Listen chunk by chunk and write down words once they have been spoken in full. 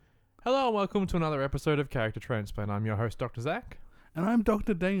Hello and welcome to another episode of Character Transplant. I'm your host, Dr. Zach. And I'm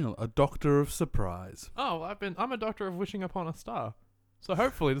Dr. Daniel, a doctor of surprise. Oh, I'm a doctor of wishing upon a star. So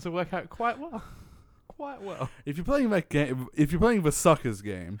hopefully this will work out quite well. Quite well. If you're playing that game, if you're playing the suckers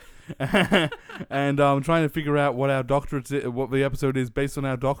game, and trying to figure out what our doctorates, what the episode is based on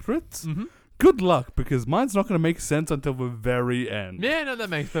our doctorates, good luck because mine's not going to make sense until the very end. Yeah, no, that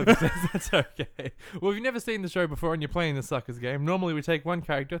makes perfect sense. That's okay. Well, if you've never seen the show before and you're playing the suckers game, normally we take one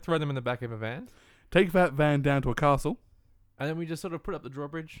character, throw them in the back of a van, Take that van down to a castle. and then we just sort of put up the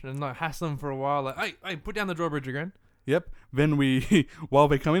drawbridge and like hassle them for a while. Like, hey, put down the drawbridge again. Yep. Then we, while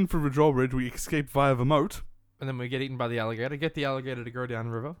they come in through the drawbridge, we escape via the moat. And then we get eaten by the alligator. Get the alligator to go down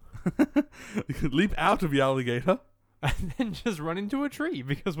the river. Leap out of the alligator. And then just run into a tree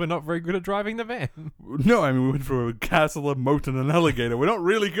because we're not very good at driving the van. No, I mean, we went through a castle, a moat, and an alligator. We're not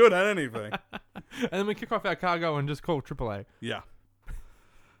really good at anything. And then we kick off our cargo and just call AAA. Yeah.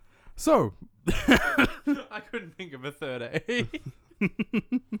 So, I couldn't think of a third A.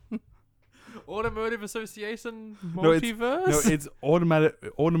 Automotive Association Multiverse? no, it's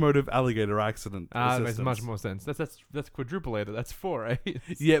automotive alligator accident. That makes assistance. much more sense. That's quadruple-ator. That's 4A.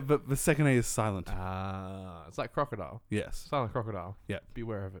 Yeah, but the second A is silent. It's like crocodile. Yes. Silent crocodile. Yeah.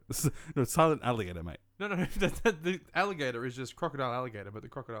 Beware of it. No, it's silent alligator, mate. No. The alligator is just crocodile alligator, but the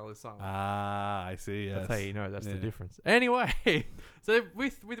crocodile is silent. Ah, I see, yes. That's how you know that's the Yeah. difference. Anyway, so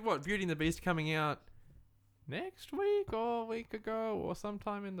with what, Beauty and the Beast coming out next week or a week ago or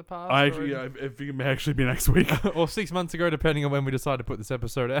sometime in the past? I think it may actually be next week. or 6 months ago, depending on when we decide to put this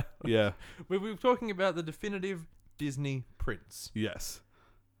episode out. Yeah. We were talking about the definitive Disney prince. Yes.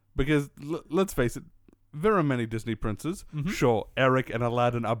 Because, let's face it, there are many Disney princes. Mhm. Sure, Eric and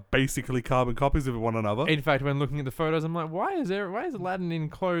Aladdin are basically carbon copies of one another. In fact, when looking at the photos, I'm like, why is Aladdin in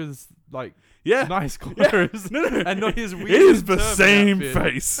clothes, like, Yeah. nice clothes, No. and not his weird It is the turban same outfit?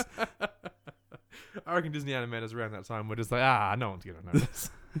 face. I reckon Disney animators around that time were just like, no one's going to notice.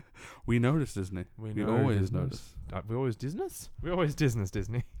 We notice, Disney. We always Disney. notice. We always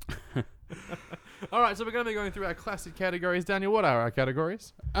Disney. All right, so we're going to be going through our classic categories. Daniel, what are our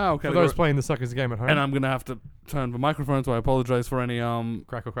categories? Oh, okay. For those playing the suckers game at home. And I'm going to have to turn the microphone, so I apologize for any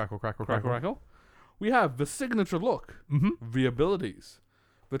Crackle. crackle. We have the signature look, Mm-hmm. the abilities,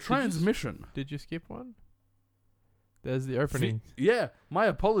 the transmission. Did you skip one? There's the opening, Yeah, my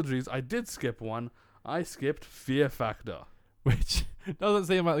apologies. I did skip one. I skipped Fear Factor. which doesn't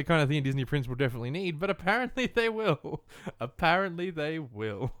seem like the kind of thing a Disney prince will definitely need, but apparently they will.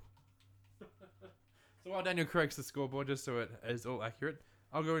 So while Daniel corrects the scoreboard just so it is all accurate,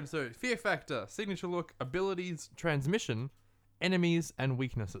 I'll go into Fear Factor, signature look, abilities, transmission, enemies, and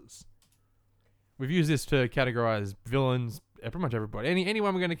weaknesses. We've used this to categorize villains, pretty much everybody.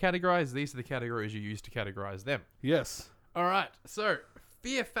 Anyone we're going to categorize, these are the categories you use to categorize them. Yes. All right, so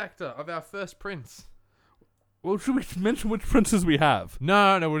Fear Factor of our first prince. Well, should we mention which princes we have?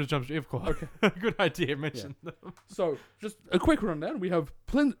 No, we'll just jump straight. Of course. Okay. Good idea, mention them. So, just a quick rundown. We have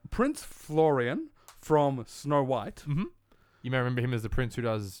Prince Florian from Snow White. Mm-hmm. You may remember him as the prince who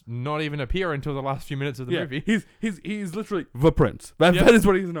does not even appear until the last few minutes of the movie. He's literally the prince. That is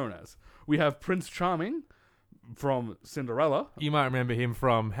what he's known as. We have Prince Charming from Cinderella. You might remember him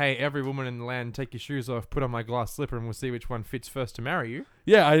from, hey, every woman in the land, take your shoes off, put on my glass slipper, and we'll see which one fits first to marry you.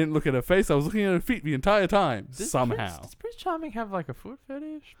 Yeah, I didn't look at her face. I was looking at her feet the entire time. Somehow. Does Prince Charming have like a foot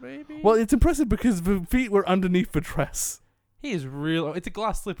fetish, maybe? Well, it's impressive because the feet were underneath the dress. He is real. It's a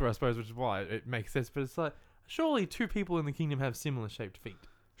glass slipper, I suppose, which is why it makes sense. But it's like, surely two people in the kingdom have similar shaped feet.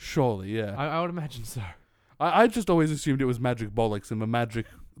 Surely, yeah. I would imagine so. I just always assumed it was magic bollocks and the magic,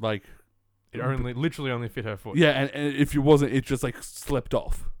 like... It literally only fit her foot. Yeah, and if it wasn't, it just, like, slipped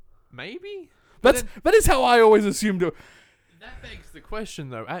off. Maybe? That is how I always assumed it. That begs the question,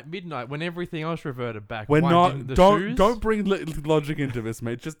 though. At midnight, when everything else reverted back, We're why not... didn't the Don't shoes? don't bring logic into this,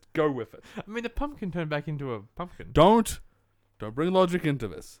 mate. Just go with it. I mean, the pumpkin turned back into a pumpkin. Don't bring logic into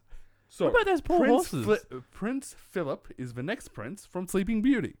this. So, What about those poor horses? Prince Philip is the next prince from Sleeping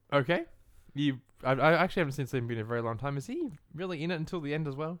Beauty. Okay. I actually haven't seen Sleeping Beauty in a very long time. Is he really in it until the end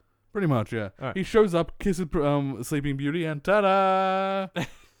as well? Pretty much, yeah. Alright. He shows up, kisses Sleeping Beauty, and ta-da!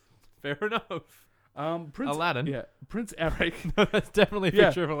 Fair enough. Prince Aladdin. Yeah, Prince Eric. No, that's definitely a Yeah.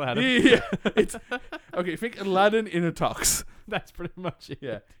 picture of Aladdin. Yeah, it's okay. Think Aladdin in a tux. That's pretty much it.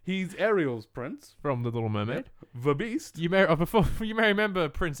 Yeah, he's Ariel's prince. From The Little Mermaid. The Beast. You may remember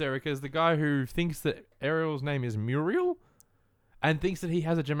Prince Eric as the guy who thinks that Ariel's name is Muriel, and thinks that he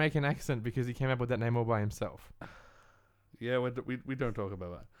has a Jamaican accent because he came up with that name all by himself. Yeah, we don't talk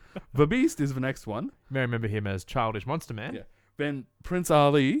about that. The Beast is the next one. You may remember him as Childish Monster Man, Yeah. Then Prince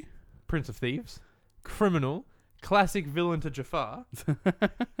Ali. Prince of Thieves, Criminal, classic villain to Jafar.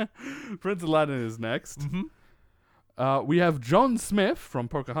 Prince Aladdin is next. Mm-hmm. We have John Smith from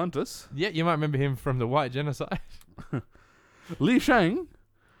Pocahontas. Yeah, you might remember him from the White Genocide. Li Shang.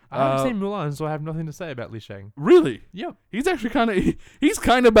 I haven't seen Mulan, so I have nothing to say about Li Shang. Really? Yep. He's actually he's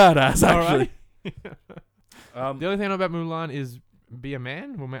kind of badass, actually. Alright. The only thing I know about Mulan is be a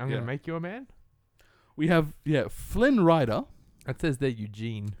man. I'm going to Yeah. make you a man. We have, Flynn Rider. It says they're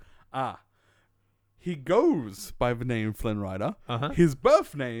Eugene. He goes by the name Flynn Rider. Uh-huh. His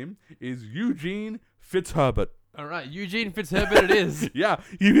birth name is Eugene Fitzherbert. All right, Eugene Fitzherbert it is. Yeah,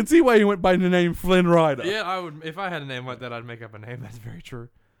 you can see why he went by the name Flynn Rider. Yeah, I would. If I had a name like that, I'd make up a name. That's very true.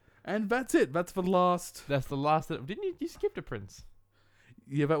 And that's it. That's the last. That's the last. Didn't you? You skipped a prince.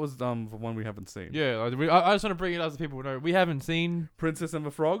 Yeah, that was the one we haven't seen. Yeah, I just want to bring it up so people know we haven't seen. Princess and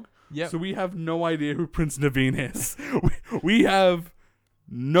the Frog. Yeah. So we have no idea who Prince Naveen is. we have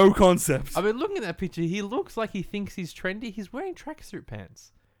no concept. I've been looking at that picture. He looks like he thinks he's trendy. He's wearing tracksuit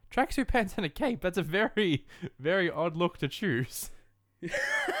pants. Tracksuit pants and a cape. That's a very, very odd look to choose.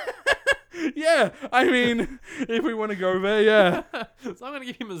 Yeah, I mean, if we want to go there, yeah. So I'm going to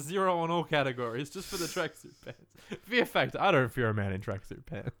give him a 0 on all categories just for the tracksuit pants. Fear factor. I don't fear a man in tracksuit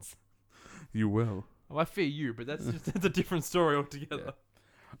pants. You will. Well, I fear you, but that's a different story altogether. Yeah.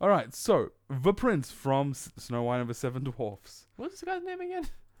 All right, so the prince from Snow White and the Seven Dwarfs. What's this guy's name again?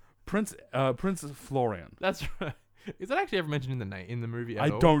 Prince Florian. That's right. Is that actually ever mentioned in the movie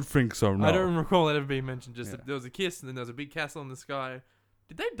at all? I don't think so, no. I don't recall that ever being mentioned. Just Yeah. that there was a kiss and then there was a big castle in the sky.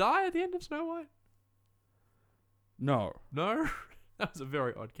 Did they die at the end of Snow White? No. No? That was a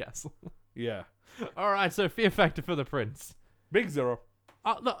very odd castle. Yeah. Alright, so fear factor for the prince. Big 0.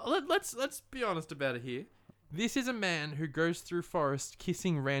 Look, let's be honest about it here. This is a man who goes through forest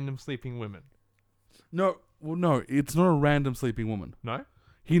kissing random sleeping women. No, it's not a random sleeping woman. No?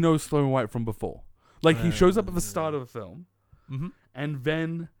 He knows Snow White from before. Like, he shows up at the start of the film, Mm-hmm. and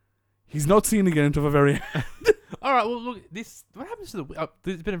then he's not seen again until the very end. Alright, well, look, what happens to the witch?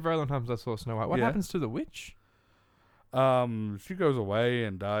 It's been a very long time since I saw Snow White. What Yeah. happens to the witch? She goes away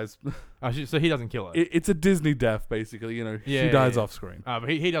and dies. So he doesn't kill her. It's a Disney death, basically. You know, Yeah, she dies yeah. off screen. But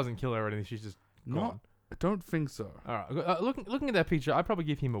he doesn't kill her or anything. She's just No, gone. I don't think so. Alright, looking at that picture, I'd probably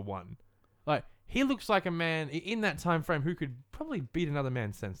give him a 1. Like, he looks like a man in that time frame who could probably beat another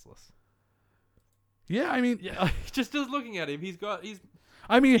man senseless. Yeah, I mean, Yeah, just looking at him, he's built.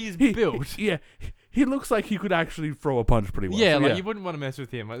 He looks like he could actually throw a punch pretty well. Yeah, So, like you wouldn't want to mess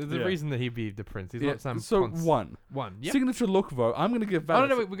with him. Like, there's a Yeah. reason that he'd be the prince. He's Yeah, not some. so 1. Yep. Signature look, though, I'm going to give that. Oh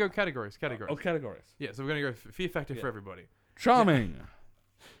no, we go categories. Oh, categories. Yeah, so we're gonna go fear factor Yeah. for everybody. Charming.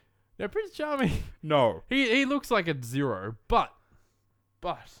 Now, Prince Charming, No. he looks like a 0, but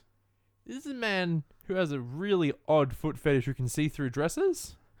this is a man who has a really odd foot fetish who can see through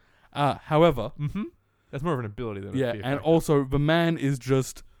dresses. However, Mm-hmm. That's more of an ability than a yeah, fear and factor. also the man is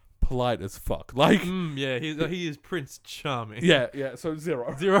just polite as fuck. Like, Yeah, he is Prince Charming. yeah, so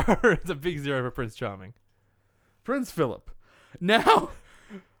 0. 0. It's a big 0 for Prince Charming. Prince Philip. Now,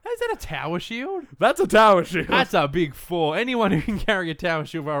 Is that a tower shield? that's a tower shield. That's a big 4. Anyone who can carry a tower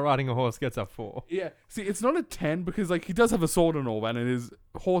shield while riding a horse gets a 4. Yeah, see, it's not a 10 because, like, he does have a sword and all that, and his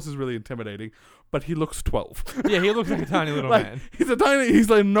horse is really intimidating, but he looks 12. Yeah, he looks like a tiny little Like, man. he's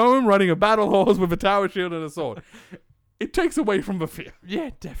like gnome riding a battle horse with a tower shield and a sword. It takes away from the fear. Yeah,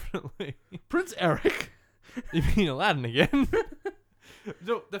 definitely. Prince Eric. You mean Aladdin again?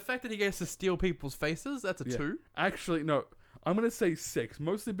 So, the fact that he gets to steal people's faces, that's a Yeah. 2. Actually, no, I'm going to say 6,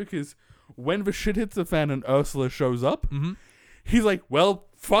 mostly because when the shit hits the fan and Ursula shows up, Mm-hmm. he's like, well,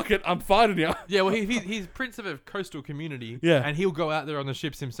 fuck it, I'm fighting you. Yeah, well, he's prince of a coastal community. Yeah. And he'll go out there on the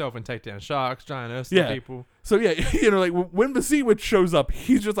ships himself and take down sharks, giant Ursula Yeah. people. So, yeah, you know, like, when the Sea Witch shows up,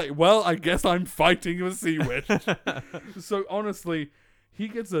 he's just like, well, I guess I'm fighting the Sea Witch. So, honestly, he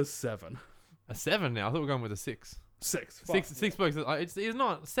gets a 7. A 7 now. I thought we were going with a 6. 6. Fuck. 6 books. It's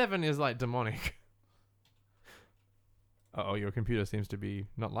not. 7 is like demonic. Oh, your computer seems to be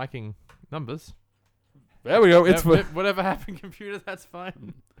not liking numbers. There we go. It's Whatever happened, computer. That's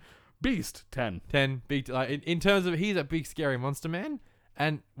fine. Beast 10. 10. Big. In terms of he's a big scary monster man.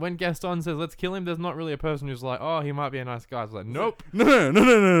 And when Gaston says let's kill him, there's not really a person who's like, oh, he might be a nice guy. It's like, nope.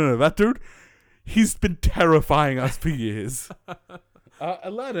 No. That dude, he's been terrifying us for years.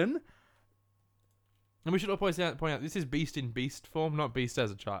 Aladdin. And we should point out this is Beast in beast form, not Beast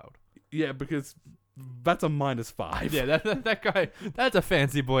as a child. Yeah, because that's a -5. Yeah, that guy. That's a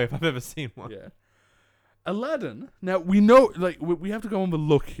fancy boy if I've ever seen one. Yeah. Aladdin. Now we know, like, we have to go on the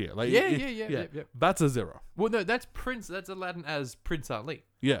look here. Like, Yeah. That's a 0. Well, no, that's Prince. That's Aladdin as Prince Ali.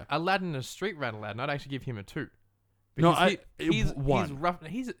 Yeah. Aladdin as Street Rat Aladdin. I'd actually give him a 2. No, Because he's he's rough.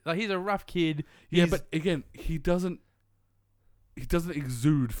 He's a rough kid. Yeah, He's- but again, he doesn't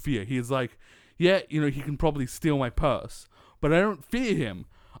exude fear. He is like, yeah, he can probably steal my purse, but I don't fear him.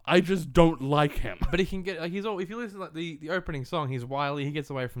 I just don't like him. But he can get he's all. If you listen to the opening song, he's wily. He gets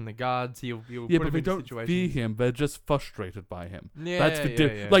away from the guards. He'll Yeah, put but him they in don't situations. fear him. They're just frustrated by him. Yeah, That's the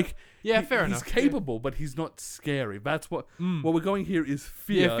yeah. like. Yeah, fair enough. He's capable, but he's not scary. That's what Mm. what we're going here is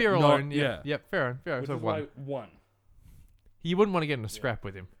fear. Yeah, fear not- alone. Yeah. Yep. Fair. Which So is one. why one. You wouldn't want to get in a scrap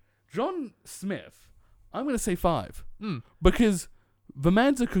with him. John Smith, I'm going to say 5 Mm. because the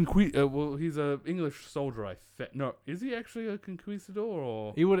man's a he's a English soldier. No, is he actually a conquistador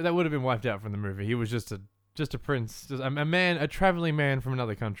or? That would have been wiped out from the movie. He was just a prince, just a man, a traveling man from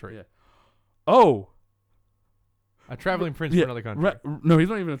another country. Yeah. Oh, A traveling prince yeah, from another country. no, he's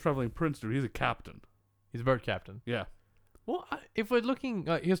not even a traveling prince, dude. He's a captain. He's a boat captain. Yeah. Well, if we're looking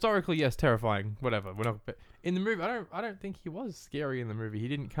historically, yes, terrifying. Whatever. We're not. But in the movie, I don't think he was scary in the movie. He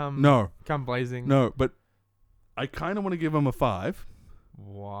didn't come blazing. No, but I kind of want to give him a 5.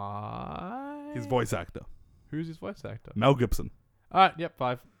 Why? His voice actor, Who's his voice actor? Mel Gibson. All right. Yep.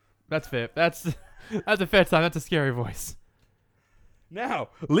 5. That's fair. That's a fair time. That's a scary voice. Now,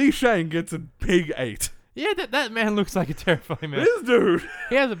 Lee Shang gets a big 8. Yeah, that man looks like a terrifying man. This dude,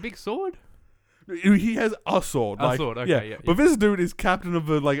 He has a big sword. he has a sword. A sword, okay, yeah. But this dude is captain of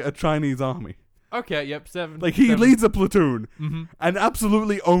a Chinese army. Okay. Yep. 7. Like he 7. leads a platoon Mm-hmm. and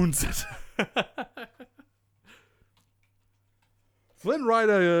absolutely owns it. Flynn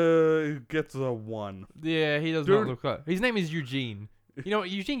Rider gets a 1. Yeah, he does Dude. not look like. His name is Eugene. You know what?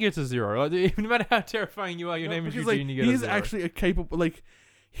 Eugene gets a 0. Like, no matter how terrifying you are, your name is Because, Eugene. You get a he's 0. actually a capable,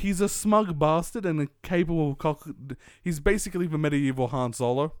 he's a smug bastard and a capable he's basically the medieval Han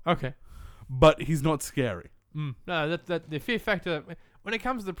Solo, Okay. but he's not scary. No, that the fear factor. When it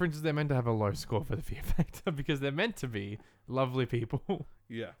comes to the princes, they're meant to have a low score for the fear factor because they're meant to be lovely people.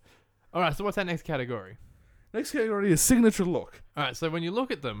 Yeah. All right. So what's our next category? Next category is signature look. All right. So when you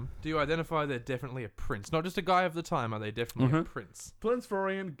look at them, do you identify they're definitely a prince, not just a guy of the time? Are they definitely a Mhm. prince? Prince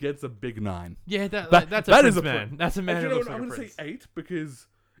Florian gets a big 9. Yeah, that's a that prince is a man. That's a man Actually, who looks no, like I'm a gonna prince. say 8 because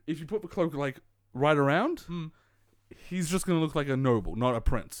if you put the cloak right around, he's just gonna look like a noble, not a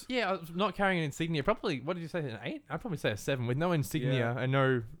prince. Yeah, not carrying an insignia. Probably, what did you say, an 8? I'd probably say a 7 with no insignia Yeah. and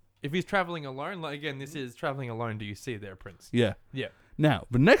no. If he's traveling alone, like again, this is traveling alone. Do you see they're a prince? Yeah. Yeah. Now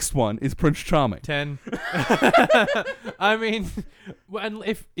the next one is Prince Charming. 10. I mean, and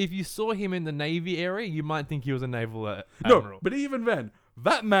if you saw him in the Navy area, you might think he was a naval admiral. No, but even then,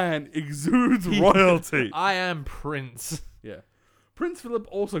 that man exudes royalty. I am Prince. Yeah. Prince Philip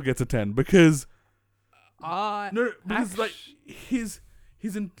also gets a 10 because Actu- he's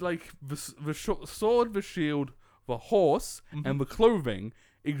in the sword, the shield, the horse, Mhm. and the clothing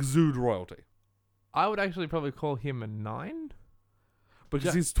exude royalty I would actually probably call him a 9. because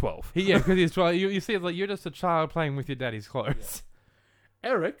Ja- he's 12. Yeah, because he's 12. You see, it's like you're just a child playing with your daddy's clothes.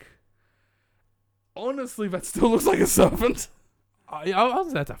 Eric, honestly, that still looks like a servant. I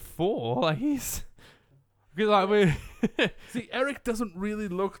was that's a 4. Like he's because like we. See, Eric doesn't really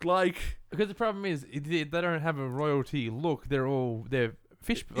look like. Because the problem is they don't have a royalty look. They're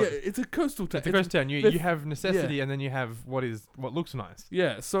fish. Yeah, it's a coastal town. It's a coast town. You they're- have necessity, and then you have what looks nice.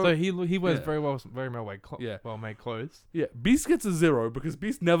 Yeah, So he wears yeah. very well made Yeah. well made clothes. yeah. Beast gets a 0 because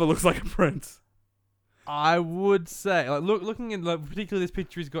Beast never looks like a prince. I would say, like, looking at particularly this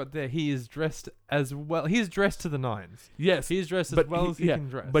picture he's got there, he is dressed as well. He's dressed to the nines. Yes, He's dressed as but well as he can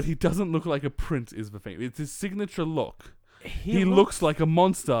dress. but he doesn't look like a prince. Is the thing? It's his signature look. he looks like a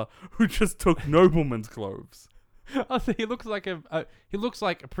monster who just took nobleman's clothes. I think he looks like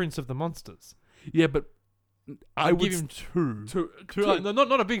a prince of the monsters. Yeah, but I I'd would give him 2. two.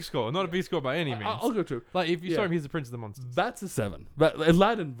 Not a big score. Not a big score by any means. I'll go 2. Like if you saw yeah. him, he's the prince of the monsters. That's a 7. But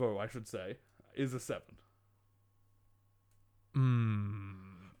Aladdin, though, I should say, is a 7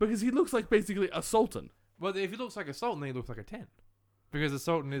 because he looks like basically a sultan. Well, if he looks like a sultan, then he looks like a 10. Because the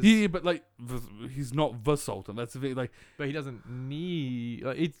sultan is, Yeah, but he's not the sultan. That's the thing. Like, but he doesn't need.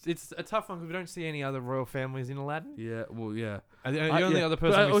 It's a tough one because we don't see any other royal families in Aladdin. yeah, well, yeah. And the only other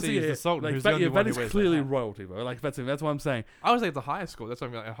person we see is the sultan, Like, who's that, the only one that who is wears clearly that hat. royalty, though. Like that's what I'm saying. I would say the higher score. That's what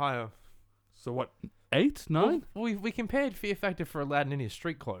I'm like a higher. So what? 8, 9? Well, we compared fear factor for Aladdin in his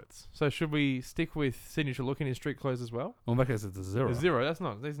street clothes. So should we stick with signature look in his street clothes as well? Well, in that case, it's a 0. A 0. That's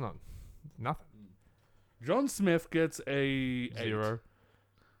not. Nothing. John Smith gets a 8. 0.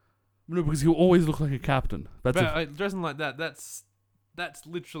 No, because he'll always look like a captain. That's But dressing like that, that's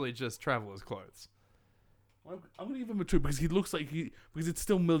literally just traveler's clothes. I'm gonna give him a 2 because he looks like because it's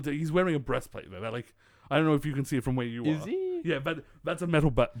still military. He's wearing a breastplate there. That, like, I don't know if you can see it from where you are. Is he? Yeah, but that's a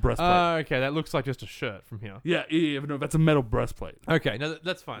metal breastplate. Okay, that looks like just a shirt from here. Yeah, no, that's a metal breastplate. Okay, no,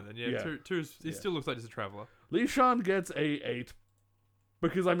 that's fine then. Yeah, Yeah. It still looks like just a traveler. Li Shan gets a 8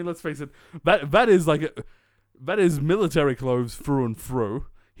 because, I mean, let's face it, that is military clothes through and through.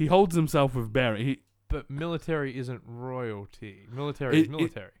 He holds himself with bearing. But military isn't royalty. Military is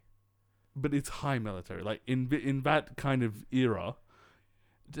military. But it's high military. Like in that kind of era.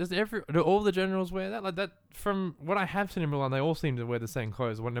 Do all the generals wear that? Like that, from what I have seen in Mulan, they all seem to wear the same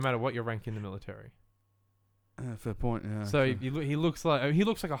clothes, no matter what your rank in the military. Fair point. Yeah. So he looks like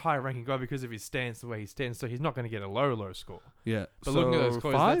a higher ranking guy because of his stance, the way he stands. So he's not going to get a low score. Yeah. But so looking at those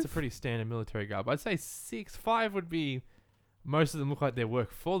clothes, 5? that's a pretty standard military garb. I'd say 6, 5 would be. Most of them look like they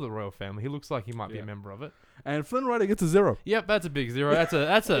work for the royal family. He looks like he might be a member of it. And Flynn Rider gets a 0. Yep, that's a big 0. That's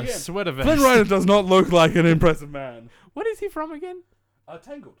a Again, sweater vest. Flynn Rider does not look like an impressive man. What is he from again?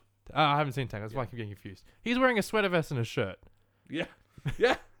 Tangled. I haven't seen Tangled. That's why I keep getting confused. He's wearing a sweater vest and a shirt. Yeah.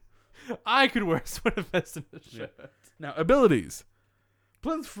 Yeah. I could wear a sweater vest and a shirt. Yeah. Now, abilities.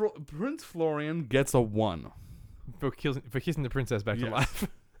 Prince Florian gets a 1. For kissing the princess back to Yes. life.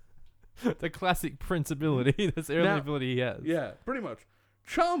 The classic prince ability. That's the only Now- ability he has. Yeah, pretty much.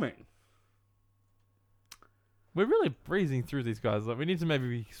 Charming. We're really breezing through these guys. Like, we need to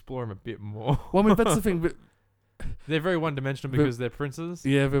maybe explore them a bit more. Well, I mean, that's the thing. But, They're very one-dimensional because they're princes.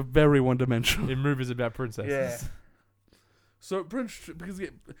 yeah, they're very one-dimensional. In movies about princesses. Yeah. So,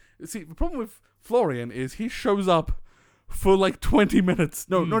 see, the problem with Florian is he shows up for like 20 minutes.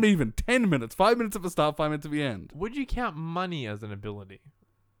 No, not even 10 minutes. 5 minutes at the start, 5 minutes at the end. Would you count money as an ability?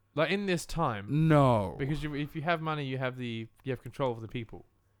 Like in this time? No. Because if you have money, you have control of the people.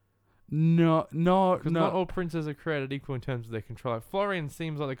 No. Because not all princes are created equal in terms of their control. Like Florian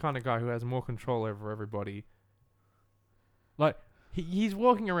seems like the kind of guy who has more control over everybody. Like, he's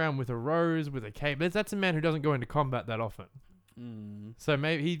walking around with a rose, with a cape. That's a man who doesn't go into combat that often. So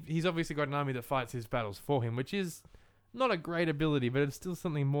maybe he's obviously got an army that fights his battles for him, which is not a great ability, but it's still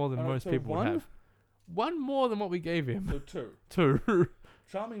something more than most people would have. 1 more than what we gave him. So 2. 2.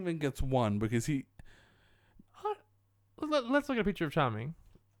 Charming then gets 1 because he... Let's look at a picture of Charming.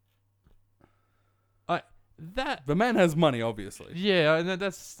 The man has money, obviously. Yeah,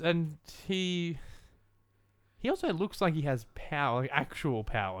 and he also looks like he has power, like actual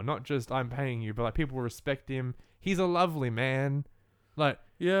power, not just I'm paying you, but like people respect him. He's a lovely man. Like,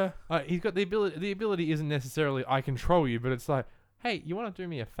 yeah, he's got the ability. The ability isn't necessarily I control you, but it's like, hey, you want to do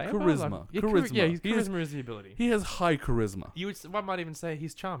me a favor? Charisma. Like, Charisma. Charisma is the ability. He has high charisma. One might even say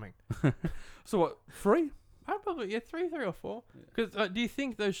he's charming. So what? 3? I'd probably 3 or 4. Because do you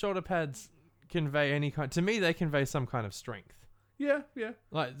think those shoulder pads convey any kind? To me, they convey some kind of strength. Yeah.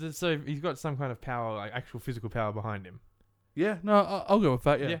 Like, so he's got some kind of power, like actual physical power behind him. Yeah, no, I'll go with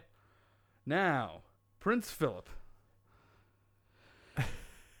that, Yeah. Now, Prince Philip.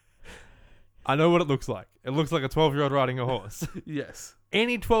 I know what it looks like. It looks like a 12-year-old riding a horse. Yes.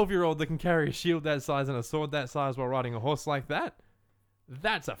 Any 12-year-old that can carry a shield that size and a sword that size while riding a horse like that,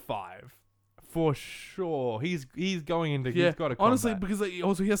 that's a 5. For sure. He's going into... Yeah, he's got a combat. honestly, because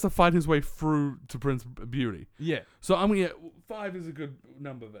he has to fight his way through to Prince Beauty. Yeah. So I'm going to get... 5 is a good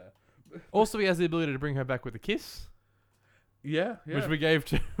number there. Also, he has the ability to bring her back with a kiss. Yeah. Which we gave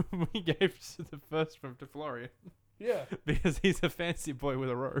to the first one to Florian. Yeah. Because he's a fancy boy with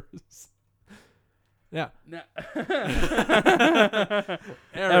a rose. Yeah. Now,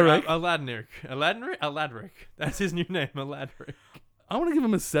 Eric. Aladric. That's his new name, Aladric. I want to give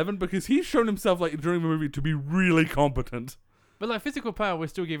him a 7 because he's shown himself like during the movie to be really competent. But like physical power, we're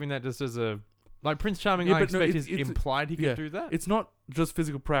still giving that just as a... Like Prince Charming, Yeah, I but no, expect it's- is implied he yeah, can do that. It's not just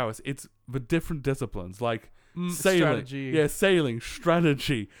physical prowess, it's the different disciplines like sailing. Strategy. Yeah, sailing,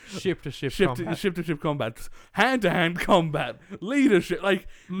 strategy, Ship-to-ship combat. ship-to-ship combat, hand-to-hand combat, leadership. Like,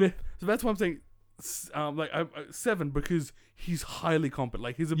 so that's why I'm saying 7 because he's highly competent.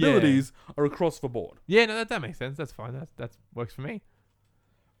 Like his abilities are across the board. Yeah, no, that makes sense. That's fine. That works for me.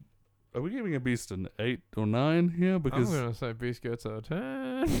 Are we giving a beast an 8 or 9 here? Because I'm going to say Beast gets a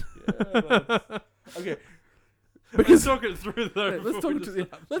 10. okay, Let's talk it through though.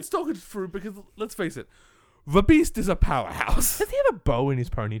 let's talk it through because let's face it, the beast is a powerhouse. Does he have a bow in his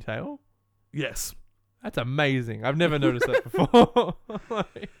ponytail? Yes. That's amazing. I've never noticed that before.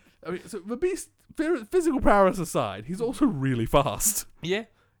 I mean, so the beast, physical prowess aside, he's also really fast. Yeah.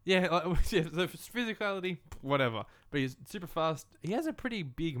 So physicality, whatever. But he's super fast. He has a pretty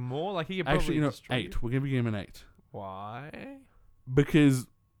big maw. Like he could probably Actually, destroy you. 8. We're giving him an 8 Why? because,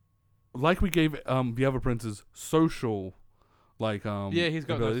 like we gave the other princes social, like Yeah, he's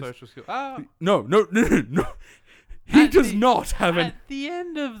got abilities. no social skill. Ah, No. He At does the- not have an. at the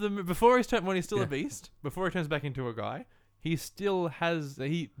end of the before he's when he's still Yeah. a beast, before he turns back into a guy, he still has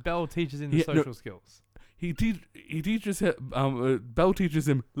Bell teaches him the Yeah, no. social skills. He teaches him. Bell teaches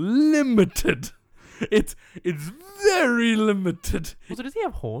him limited. It's very limited. Also, does he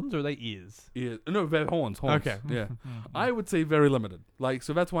have horns or are they ears? Yeah, no, horns. Okay. Yeah, I would say very limited. Like,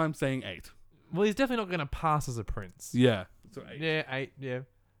 so that's why I'm saying 8. Well, he's definitely not going to pass as a prince. Yeah. So 8. Yeah, 8. Yeah.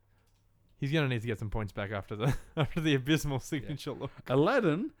 He's going to need to get some points back after the abysmal signature look.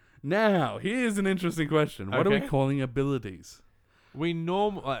 Aladdin. Now, here's an interesting question. What are we Okay. calling abilities? We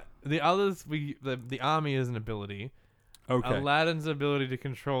the others the army is an ability. Okay. Aladdin's ability to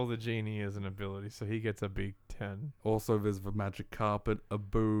control the genie is an ability, so he gets a big 10. Also, there's the magic carpet,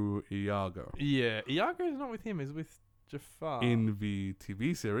 Abu Iago. Yeah, Iago is not with him; he's with Jafar. In the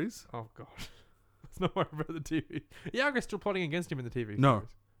TV series. Oh god, let's not worry about the TV. Iago's still plotting against him in the TV No.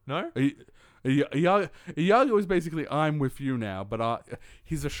 series. No. Iago is basically, I'm with you now, but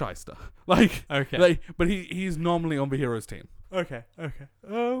he's a shyster. Like, Okay. but he's normally on the hero's team. Okay.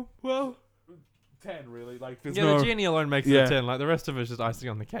 Oh well. 10, really. Like, there's Yeah, no... the genie alone makes it Yeah. a 10. Like the rest of it's just icing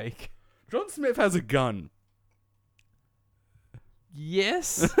on the cake. John Smith has a gun.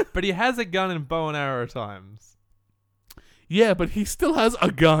 Yes, but he has a gun and bow and arrow times. Yeah, but he still has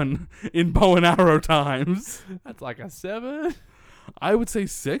a gun in bow and arrow times. That's like a 7. I would say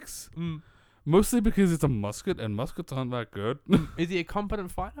 6. Mm. Mostly because it's a musket, and muskets aren't that good. Is he a competent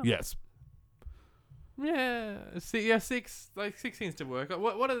fighter? Yes. Yeah. See, yeah, 6. Like 6 seems to work. Like,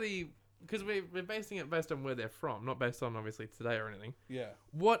 what are the? Because we're basing it based on where they're from, not based on obviously today or anything. Yeah.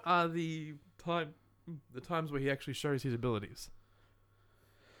 What are the times where he actually shows his abilities?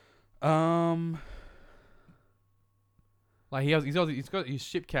 Like he's got his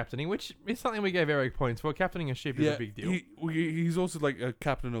ship captaining, which is something we gave Eric points for. Captaining a ship is a big deal. He's also like a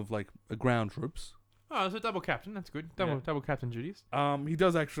captain of like ground troops. Oh, so double captain, that's good. Double captain duties. He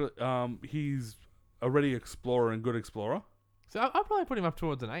does actually. He's a ready explorer and good explorer. So I'll probably put him up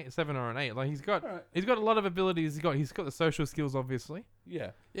towards an 8, 7 or an 8. Like he's got Alright. a lot of abilities. He's got the social skills, obviously.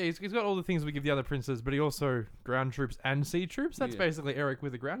 Yeah. Yeah, he's got all the things we give the other princes, but he also ground troops and sea troops. That's Yeah. basically Eric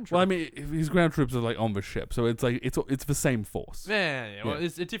with a ground troop. Well, I mean, his ground troops are like on the ship, so it's like it's the same force. yeah. Well, Yeah.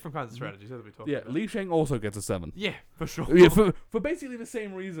 it's different kinds of strategies. That's what we talk Yeah, about. Li Sheng also gets a 7. Yeah, for sure. Yeah, for basically the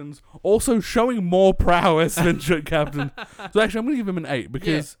same reasons. Also showing more prowess than Captain. So actually, I'm going to give him an 8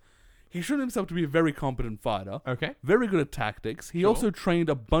 because he showed himself to be a very competent fighter, Okay. very good at tactics. He Sure. also trained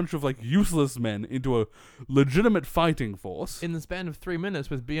a bunch of like useless men into a legitimate fighting force. In the span of 3 minutes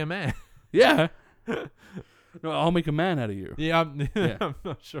with Be a Man. Yeah. No, I'll make a man out of you. Yeah, Yeah. I'm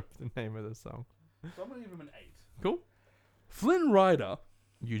not sure of the name of the song. So I'm going to give him an 8. Cool. Flynn Rider,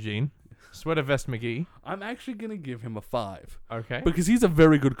 Eugene. Sweater Vest McGee. I'm actually going to give him a 5 Okay. because he's a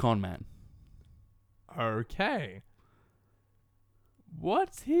very good con man. Okay.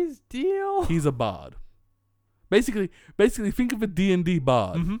 What's his deal? He's a bard. Basically, think of a D&D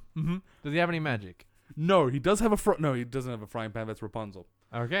bard. Mm-hmm. Does he have any magic? No, he does have a no, he doesn't have a frying pan. That's Rapunzel.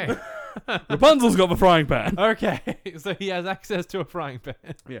 Okay. Rapunzel's got the frying pan. Okay. So he has access to a frying pan.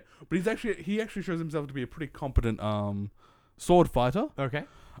 Yeah, but he actually shows himself to be a pretty competent sword fighter. Okay.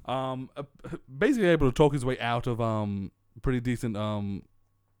 Basically able to talk his way out of pretty decent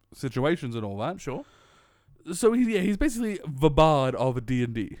situations and all that. Sure. So he's basically the bard of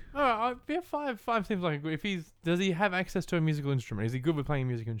D&D. Alright, yeah, 5 seems like a good. Does he have access to a musical instrument? Is he good with playing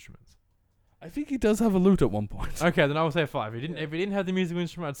musical instruments? I think he does have a lute at one point. Okay, then I will say a 5. If he didn't have the musical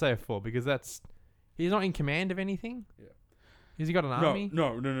instrument, I'd say a 4 because he's not in command of anything. Yeah. Has he got an army?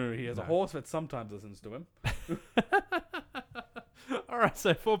 No. He has a No. horse that sometimes listens to him. Alright,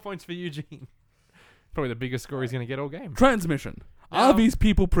 so 4 points for Eugene. Probably the biggest score he's going to get all game. Transmission. Now- Are these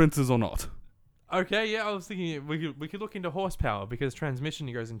people princes or not? Okay, yeah, I was thinking we could look into horsepower because transmission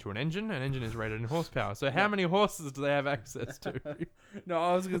goes into an engine. An engine is rated in horsepower. So how many horses do they have access to? No,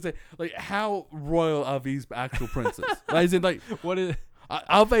 I was gonna say, like, how royal are these actual princes? Like, is it like, What is?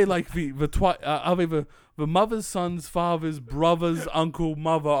 are they like are they the mother's, son's, father's, brother's, uncle,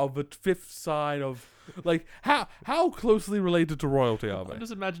 mother of the fifth side of, like, how closely related to royalty are they? I'm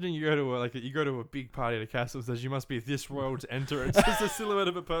just imagining you go to a big party at a castle that says you must be this royal to enter. It's just a silhouette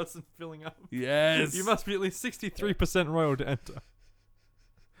of a person filling up. Yes. You must be at least 63% royal to enter.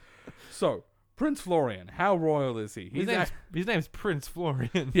 So, Prince Florian, how royal is he? His name's Prince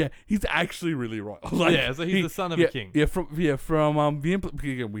Florian. Yeah, he's actually really royal. Like, Yeah, so he's the son of a king. Yeah, from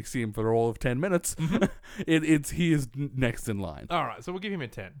again, we see him for all of 10 minutes. He is next in line. All right, so we'll give him a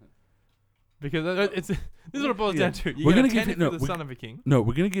 10. Because this is what it boils down to. We're You're gonna going to give give him- the son of a king. No,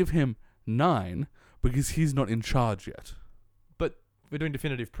 we're gonna give him 9 because he's not in charge yet. We're doing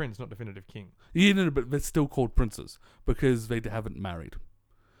definitive prince, not definitive king. Yeah, no, but they're still called princes because they haven't married.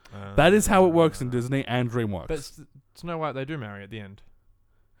 That is how it works in Disney and DreamWorks. But Snow White, they do marry at the end.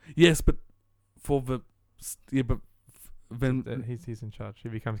 Yes, but for the but then He's in charge. He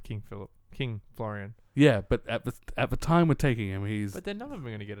becomes King Florian. yeah, but at the time we're taking him, he's But then none of them are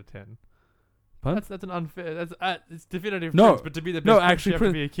going to get a 10. Pardon? That's an unfair. It's definitive No. prince, but to be the best No, prince, actually, you have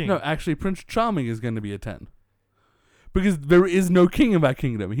to be a king. no, actually, Prince Charming is going to be a 10 because there is no king in that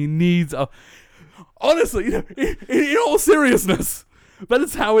kingdom. He needs a. Honestly, in all seriousness, that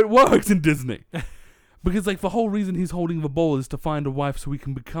is how it works in Disney. Because like the whole reason he's holding the ball is to find a wife so he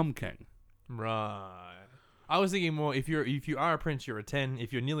can become king. Right. I was thinking more. If you are a prince, you're a 10.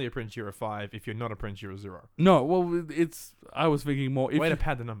 If you're nearly a prince, you're a 5. If you're not a prince, you're a 0. No, well, it's. I was thinking more. Way to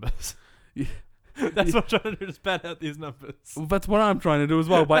pad the numbers. Yeah. That's what I'm trying to do. Just pad out these numbers. Well, that's what I'm trying to do as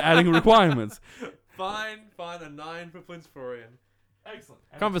well by adding requirements. Fine. A 9 for Prince Florian. Excellent.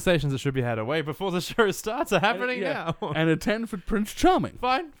 Conversations that should be had away before the show starts are happening now. And a 10 for Prince Charming.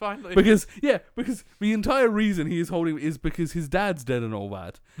 Fine. Because the entire reason he is holding is because his dad's dead and all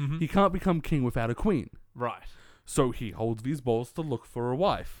that. Mm-hmm. He can't become king without a queen. Right. So he holds these balls to look for a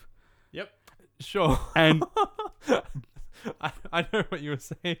wife. Yep. Sure. And I know what you were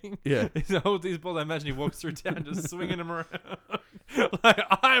saying. yeah. He holds these balls. I imagine he walks through town just swinging them around. Like,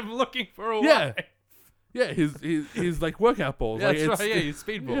 I'm looking for a wife. Yeah, his like workout balls. Yeah, like, that's right. Yeah, his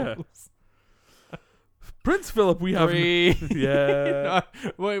speed balls. Yeah. Prince Philip, we have. 3. Yeah.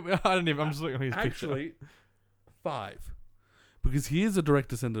 No, wait, I don't even. I'm just looking at his picture. Actually, 5. Because he is a direct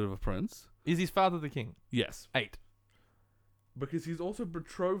descendant of a prince. Is his father the king? Yes. 8. Because he's also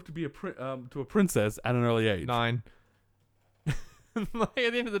betrothed to be to a princess at an early age. 9. Like,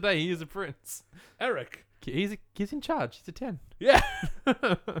 at the end of the day, he is a prince. Eric. He's in charge. He's a 10. Yeah.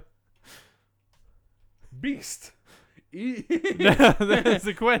 Beast. That's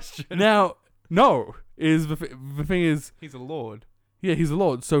the question. Now, no. Is the thing is, He's a lord. yeah, he's a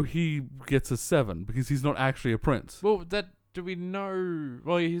lord, so he gets a 7 because he's not actually a prince. Well, do we know?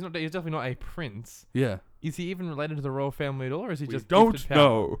 Well, he's not. He's definitely not a prince. Yeah. Is he even related to the royal family at all, or is he We just don't gifted power?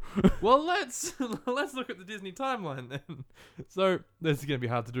 know. Well, let's look at the Disney timeline then. So this is going to be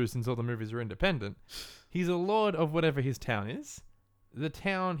hard to do since all the movies are independent. He's a lord of whatever his town is. The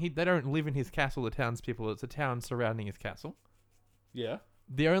town they don't live in his castle. The townspeople. It's a town surrounding his castle. Yeah.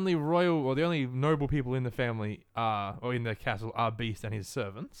 The only royal or the only noble people in the family or in the castle are Beast and his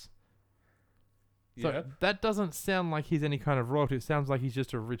servants. So Yeah. that doesn't sound like he's any kind of royalty. It sounds like he's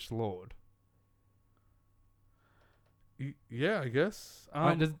just a rich lord. Yeah, I guess.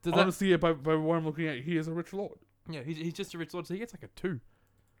 Right, does that- honestly, yeah, by what I'm looking at, he is a rich lord. Yeah, he's just a rich lord, so he gets like a 2.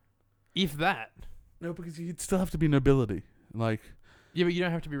 If that. No, because you'd still have to be nobility. Like, Yeah, but you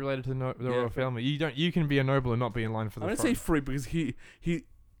don't have to be related to the royal family. You can be a noble and not be in line for the I'm gonna throne. say 3 because he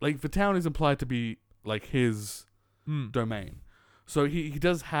like the town is implied to be like his domain, so he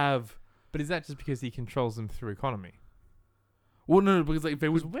does have. But is that just because he controls them through economy? Well, no, because like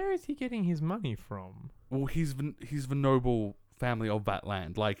there was. Where is he getting his money from? Well, he's the noble family of that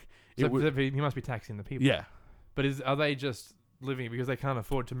land. Like So it would. he must be taxing the people. Yeah. But are they just living because they can't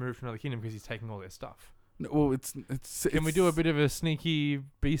afford to move to another kingdom because he's taking all their stuff? No, well, it's. Can we do a bit of a sneaky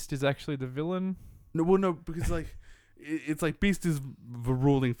Beast is actually the villain? No, well, no, because like it's like Beast is the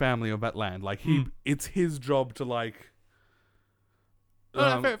ruling family of that land. Like it's his job to like.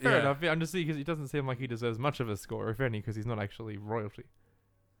 No, fair yeah. enough. Yeah, I'm just saying because it doesn't seem like he deserves much of a score, if any, because he's not actually royalty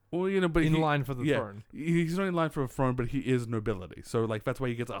Well, you know, but in line for the throne. He's not in line for a throne, but he is nobility. So like that's why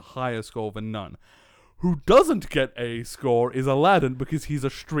he gets a higher score than none. Who doesn't get a score is Aladdin because he's a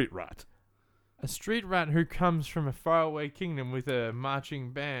street rat. A street rat who comes from a faraway kingdom with a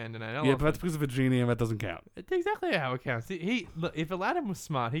marching band and an elephant. Yeah, but that's because of a genie, and that doesn't count. It's exactly how it counts. Look, if Aladdin was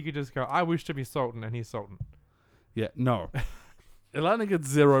smart, he could just go, "I wish to be Sultan," and he's Sultan. Yeah, no. Aladdin gets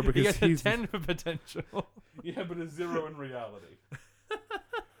 0 because he gets he's a 10 for potential. Yeah, but a 0 in reality.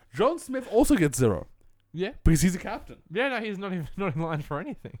 John Smith also gets 0 Yeah, because he's a captain. yeah. No, he's not in line for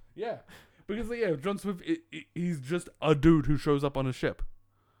anything. Yeah, because John Smith, he's just a dude who shows up on a ship.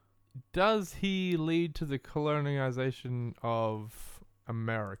 Does he lead to the colonization of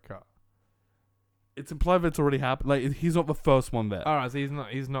America? It's implied that it's already happened. Like he's not the first one there. All right, so he's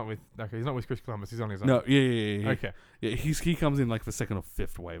not with Chris Columbus. He's on his own. No, yeah. Okay. Yeah, he comes in like the 2nd or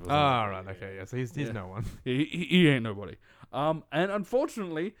 5th wave. Or All right. Okay. Yeah. So he's no one. Yeah, he ain't nobody. And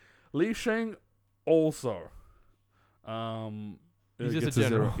unfortunately, Li Shang also. He's just gets a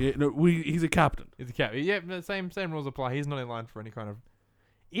general. 0. Yeah, no, he's a captain. He's a cat. Yeah. The same rules apply. He's not in line for any kind of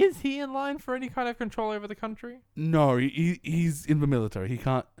Is he in line for any kind of control over the country? No, he's in the military. He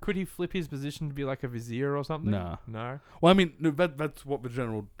can't. Could he flip his position to be like a vizier or something? Nah. No. Well, I mean, no, that's what the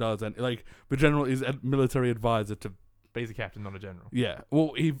general does, and like the general is a military advisor to. But he's a captain, not a general. Yeah.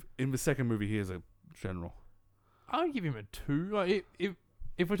 Well, in the second movie, he is a general. I would give him a 2. Like,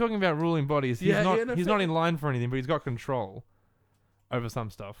 if we're talking about ruling bodies, he's Yeah, not yeah, no, he's fair. not in line for anything, but he's got control over some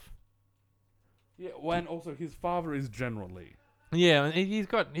stuff. Yeah. Well, and also his father is General Lee. Yeah, and he's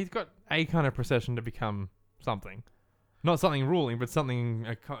got a kind of procession to become something, not something ruling, but something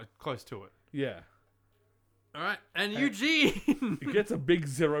close to it. Yeah. All right, and Eugene, He gets a big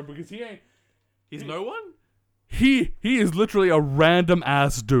 0 because he ain't. he's no one. He is literally a random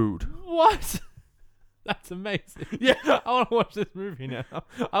ass dude. What? That's amazing. Yeah. I want to watch this movie now.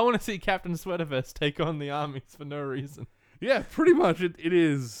 I want to see Captain Sweatervest take on the armies for no reason. Yeah, pretty much it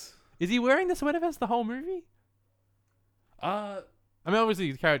is. Is he wearing the sweater vest the whole movie? I mean,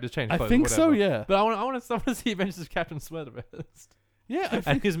 obviously the characters change I clothes. think whatever. so, yeah. But I want to see Adventures of Captain Sweatervest Yeah, I and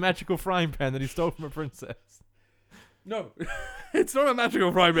think. his magical frying pan that he stole from a princess. No, it's not a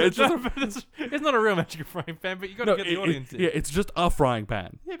magical frying pan. It's just No, but it's not a real magical frying pan, but you got to no, get the audience in. yeah, it's just a frying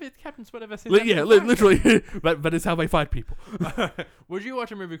pan. Yeah, but it's Captain Sweatervest. Literally, that is how they fight people. Would you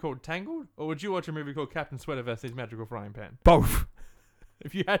watch a movie called Tangled, or would you watch a movie called Captain Sweatervest, his magical frying pan? Both.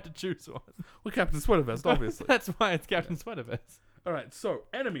 If you had to choose one. Well, Captain Sweatervest, obviously. That's why it's Captain Sweatervest. All right, so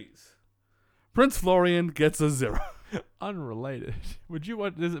enemies. Prince Florian gets a 0. Unrelated. Would you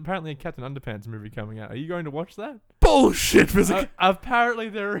watch? There's apparently a Captain Underpants movie coming out. Are you going to watch that? Bullshit. There's a Apparently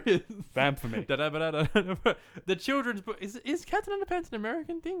there is. Vamp for me. The children's book is Captain Underpants an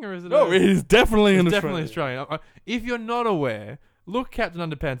American thing or is it? No, it is definitely it's an definitely Australian. Australian. If you're not aware, look Captain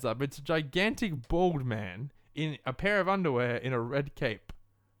Underpants up. It's a gigantic bald man in a pair of underwear in a red cape.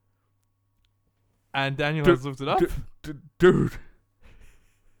 And Daniel has looked it up. Dude.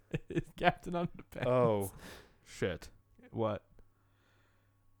 It's Captain Underpants. Oh, shit. What?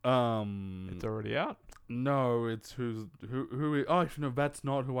 It's already out. No, it's who? Oh, no, that's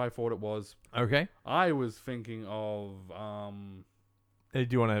not who I thought it was. Okay. I was thinking of Do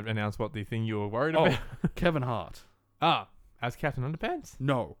you want to announce what the thing you were worried about? Kevin Hart. As Captain Underpants?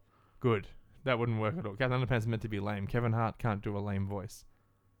 No. Good. That wouldn't work at all. Captain Underpants is meant to be lame. Kevin Hart can't do a lame voice.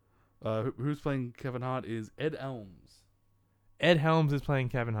 Who's playing Kevin Hart is Ed Elms. Ed Helms is playing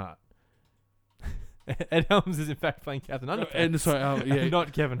Kevin Hart. Ed Helms is in fact playing Captain Underpants. Yeah,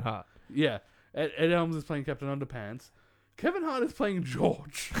 Not Kevin Hart. yeah. Ed Elms is playing Captain Underpants. Kevin Hart is playing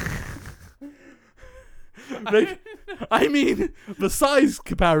George. I mean, the size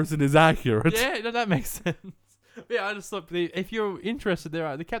comparison is accurate. Yeah, no, that makes sense. Yeah, I just thought if you're interested,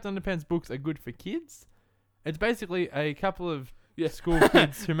 the Captain Underpants books are good for kids. It's basically a couple of school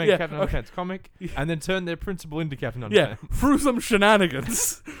kids who make Captain Underpants comic and then turn their principal into Captain Underpants. Yeah, through some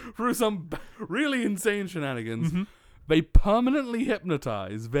shenanigans, through some really insane shenanigans, they permanently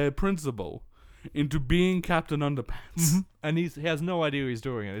hypnotize their principal into being Captain Underpants. And he has no idea he's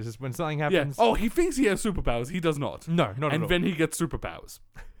doing it. It's just when something happens. Yeah. Oh, he thinks he has superpowers. He does not. No, not at all. And then he gets superpowers.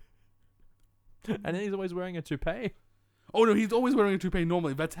 And then he's always wearing a toupee. Oh no, he's always wearing a toupee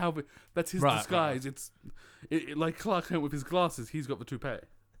normally. That's that's his Right, disguise. Right. It's like Clark Kent with his glasses. He's got the toupee.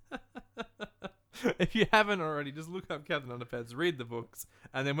 If you haven't already, just look up Captain Underpants, read the books,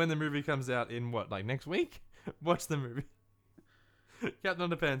 and then when the movie comes out in next week, watch the movie. Captain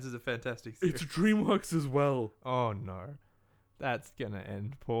Underpants is a fantastic series. It's DreamWorks as well. Oh no, that's gonna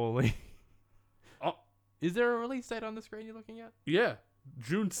end poorly. Oh. Is there a release date on the screen you're looking at? Yeah,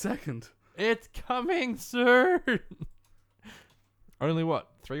 June 2nd. It's coming soon. Only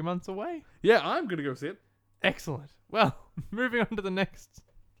 3 months away? Yeah, I'm gonna go see it. Excellent. Well, moving on to the next.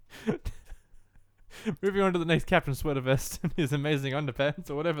 Moving on to the next Captain Sweatervest and his amazing underpants,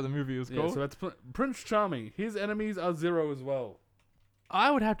 or whatever the movie was called. So that's Prince Charming. His enemies are 0 as well. I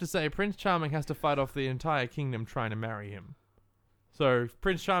would have to say Prince Charming has to fight off the entire kingdom trying to marry him. So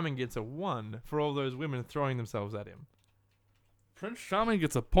Prince Charming gets a 1 for all those women throwing themselves at him. Prince Charming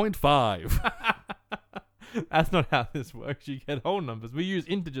gets a 0.5. That's not how this works. You get whole numbers. We use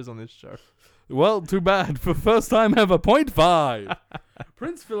integers on this show. Well, too bad. For first time ever, 0.5.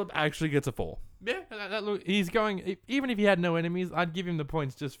 Prince Philip actually gets a 4. Yeah, look, he's going. Even if he had no enemies, I'd give him the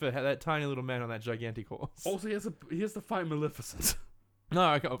points just for that tiny little man on that gigantic horse. Also, he has to fight Maleficent. No,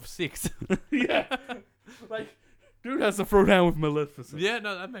 I got 6. Yeah, like dude has to throw down with Maleficent. Yeah,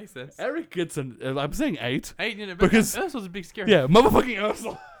 no, that makes sense. Eric gets I'm saying 8. 8, but because Ursul's a big scary. Yeah, motherfucking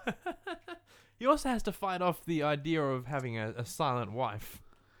Ursula. He also has to fight off the idea of having a silent wife.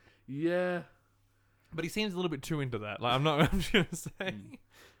 Yeah, but he seems a little bit too into that. I'm just gonna say.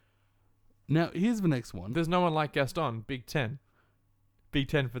 Now here's the next one. There's no one like Gaston, Big 10.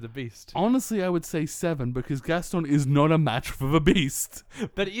 B10 for the Beast. Honestly, I would say 7 because Gaston is not a match for the Beast.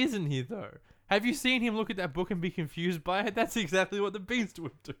 But isn't he, though? Have you seen him look at that book and be confused by it? That's exactly what the Beast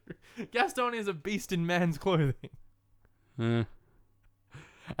would do. Gaston is a beast in man's clothing.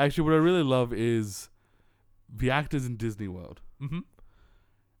 Actually, what I really love is the actors in Disney World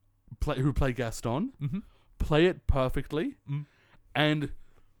Mm-hmm. who play Gaston, Mm-hmm. play it perfectly, Mm. and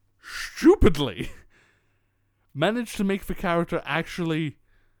stupidly manage to make the character actually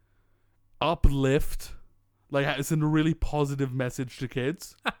uplift, like it's a really positive message to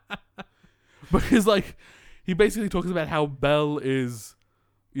kids. Because like he basically talks about how Belle is,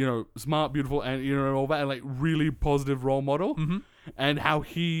 smart, beautiful, and all that, and like really positive role model, Mm-hmm. and how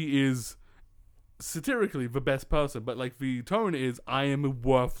he is satirically the best person, but like the tone is I am a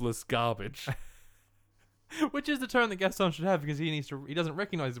worthless garbage. Which is the tone that Gaston should have because he doesn't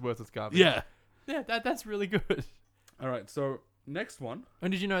recognize his worthless garbage. Yeah. Yeah, that's really good. All right, so next one.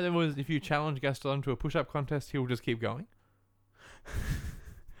 And did you know if you challenge Gaston to a push-up contest, he'll just keep going?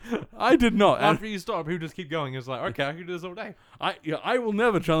 I did not. After you stop, he'll just keep going. It's like, okay, I can do this all day. I will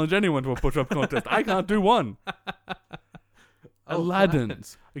never challenge anyone to a push-up contest. I can't do one.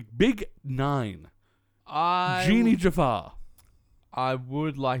 Aladdin's like, Big 9. Genie Jafar. I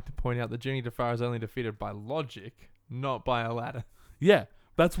would like to point out that Genie Jafar is only defeated by logic, not by Aladdin. Yeah,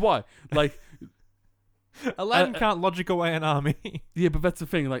 that's why. Like, Aladdin can't logic away an army. yeah, but that's the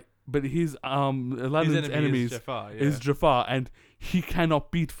thing. Like, but his Aladdin's His enemy enemies is Jafar. Yeah. is Jafar, and he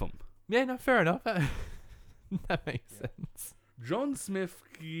cannot beat them. Yeah, no, fair enough. That makes sense. John Smith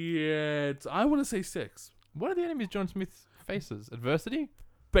gets, I want to say 6. What are the enemies John Smith faces? Adversity?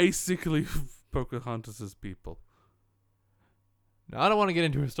 Basically, Pocahontas' people. Now, I don't want to get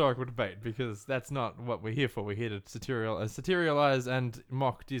into historical debate because that's not what we're here for. We're here to satirialize and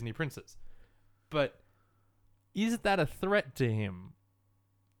mock Disney princes. But is that a threat to him?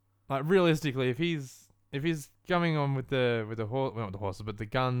 Like realistically, if he's coming on with the horse, well, not the horses, but the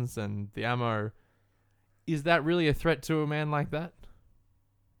guns and the ammo, is that really a threat to a man like that?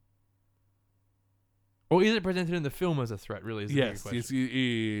 Or is it presented in the film as a threat? Really, is the bigger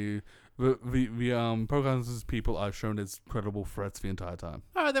question. The Pocahontas people are shown as credible threats the entire time.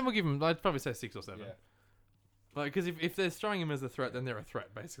 All right, then we'll give him. I'd probably say 6 or 7. Yeah. Like, because if they're showing him as a threat, then they're a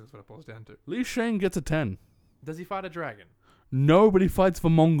threat. Basically, is what it boils down to. Li Shang gets a 10. Does he fight a dragon? Nobody fights the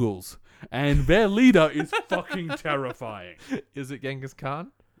Mongols, and their leader is fucking terrifying. Is it Genghis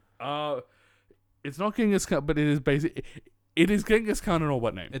Khan? It's not Genghis Khan, but it is basic. It is Genghis Khan in all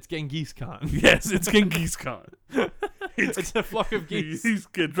but name. It's Genghis Khan. Yes, it's Genghis Khan. It's a flock of geese. He's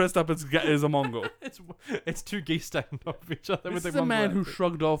dressed up as a Mongol. It's 2 geese standing on top of each other. This with is a man who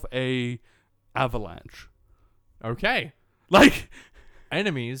shrugged off a avalanche. Okay. Like,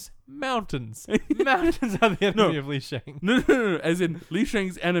 enemies, mountains. Mountains are the enemy of Li Shang. No. As in, Li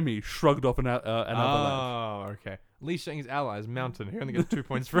Shang's enemy shrugged off an avalanche. Oh, okay. Li Shang's allies, mountain. He only gets 2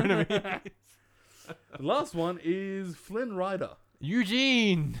 points for enemy. The last one is Flynn Rider.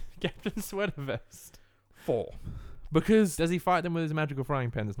 Eugene, Captain Sweatervest. 4. Because... Does he fight them with his magical frying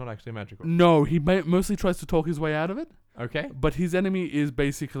pan that's not actually magical? No, he mostly tries to talk his way out of it. Okay. But his enemy is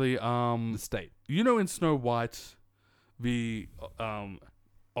basically... the state. You know in Snow White, the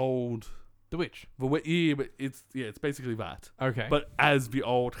old... The witch. Yeah, but it's basically that. Okay. But as the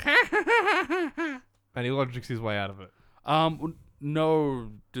old... And he logics his way out of it.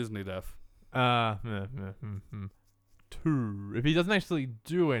 No Disney death. 2. If he doesn't actually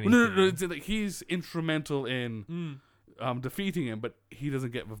do anything. No. It's like he's instrumental in defeating him, but he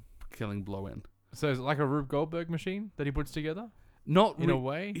doesn't get the killing blow in. So is it like a Rube Goldberg machine that he puts together? Not in a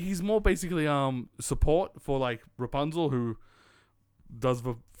way. He's more basically support for like Rapunzel, who does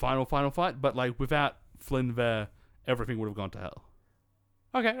the final fight. But like without Flynn there, everything would have gone to hell.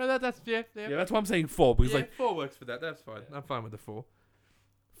 Okay, no, that's Yeah, that's why I'm saying 4 because like 4 works for that. That's fine. I'm fine with the 4.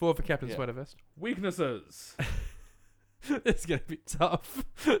 4 for Captain Sweatervest. Weaknesses. This is gonna be tough.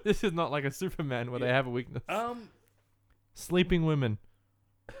 This is not like a Superman where they have a weakness. Sleeping women.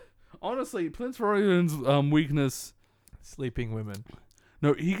 Honestly, Prince Florian's weakness. Sleeping women.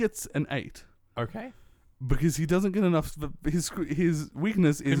 No, he gets an 8. Okay. Because he doesn't get enough. His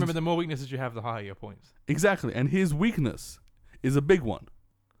weakness is. Remember, the more weaknesses you have, the higher your points. Exactly, and his weakness is a big one.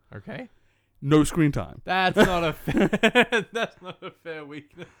 Okay. No screen time. That's not a fair. That's not a fair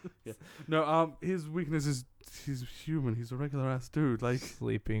weakness. Yeah. No. His weakness is he's human. He's a regular ass dude. Like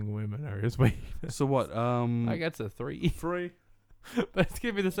sleeping women are his weakness. So what? I guess a 3. 3. But it's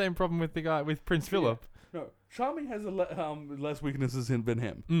gonna be the same problem with the guy with Prince Philip. No, Charming has less weaknesses than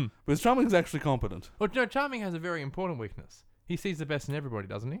him. Mm. But Charming is actually competent. Well, no, Charming has a very important weakness. He sees the best in everybody,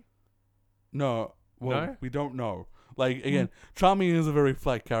 doesn't he? No. Well, No? we don't know. Like, again, Charming is a very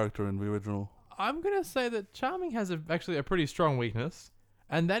flat character in the original. I'm gonna say that Charming has actually a pretty strong weakness,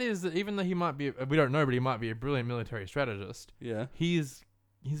 and that is that even though he might be, we don't know, but he might be a brilliant military strategist. Yeah. His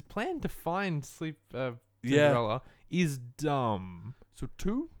plan to find Yeah. Cinderella is dumb. So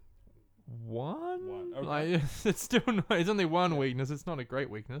 2? One? Okay. Like, it's still not, it's only one weakness. It's not a great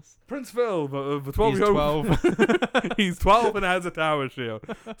weakness. Prince Phil, the He's 12-year-old. He's 12 and has a tower shield.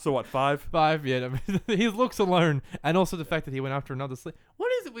 So what, 5? 5, yeah. His looks alone, and also the fact that he went after another sleep.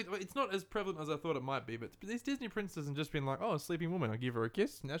 What is it with? It's not as prevalent as I thought it might be, but these Disney princesses have just been like, oh, a sleeping woman. I give her a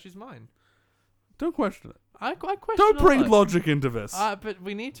kiss. Now she's mine. Don't question it. I question. Don't a bring lot. logic into this. But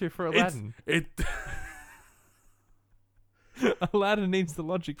we need to for Aladdin. It Aladdin needs the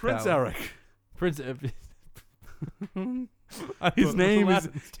logic. Prince power. Eric. Prince. His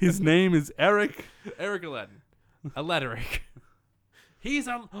name is Eric. Eric Aladdin. Aladderic. He's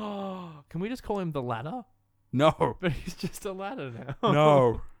on. Oh, can we just call him the ladder? No. But he's just a ladder now.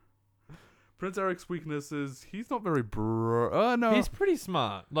 No. Prince Eric's weakness is he's not very no. He's pretty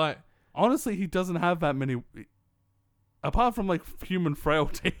smart. Like, honestly, he doesn't have that many. Apart from like human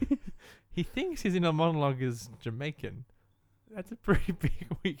frailty. he thinks his inner monologue is Jamaican. That's a pretty big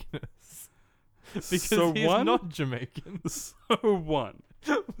weakness. Because So he's one? not Jamaican. So 1.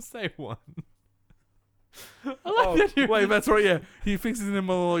 Say 1. I like Oh, that you- wait, that's right. Yeah, he thinks his inner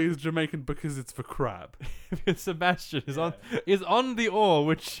monologue is Jamaican because it's for crab. because Sebastian is on the oar,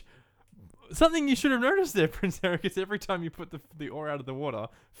 which something you should have noticed there, Prince Eric, is every time you put the oar out of the water,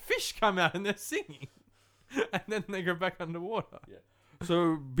 fish come out and they're singing, and then they go back underwater.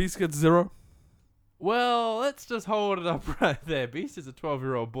 So Beast gets 0. Well, let's just hold it up right there. Beast is a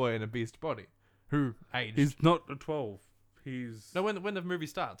 12-year-old boy in a beast body who aged. He's not a 12. He's No, when the movie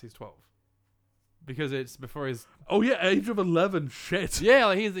starts, he's 12. Because it's before his... Oh yeah, age of 11. Shit. Yeah,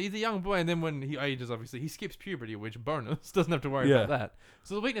 like he's a young boy, and then when he ages, obviously, he skips puberty, which bonus, doesn't have to worry about that.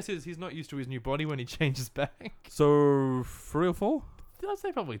 So the weakness is he's not used to his new body when he changes back. So 3 or 4? I'd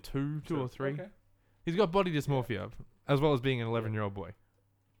say probably two or 3. Okay. He's got body dysmorphia, as well as being an 11-year-old boy.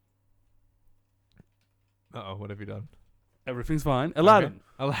 Uh-oh, what have you done? Everything's fine. Aladdin.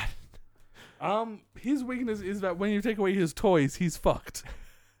 Okay. Aladdin. His weakness is that when you take away his toys, he's fucked.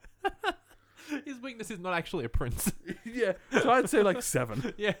 His weakness is not actually a prince. Yeah, so I'd say like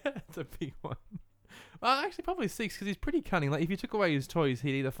 7. Yeah, it's a big one. Well, actually, probably 6, because he's pretty cunning. Like, if you took away his toys,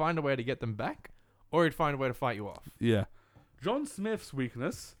 he'd either find a way to get them back, or he'd find a way to fight you off. Yeah. John Smith's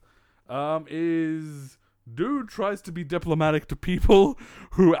weakness is dude tries to be diplomatic to people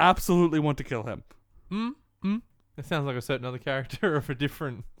who absolutely want to kill him. It sounds like a certain other character of a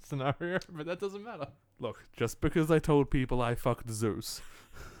different scenario, but that doesn't matter. Look, just because I told people I fucked Zeus.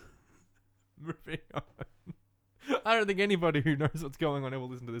 Moving on. I don't think anybody who knows what's going on ever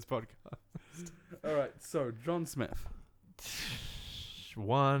listen to this podcast. Alright, so John Smith.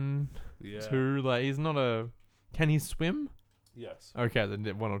 1, Yeah. 2, like, he's not a... Can he swim? Yes. Okay, then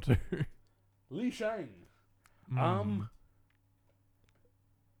 1 or 2. Li Shang.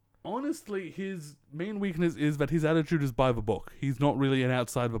 Honestly, his main weakness is that his attitude is by the book. He's not really an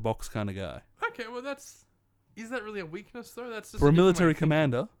outside the box kind of guy. Okay, well that's... Is that really a weakness, though? That's just For a different way military of thinking.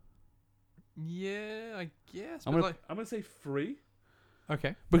 commander, Yeah, I guess. I'm But gonna say 3.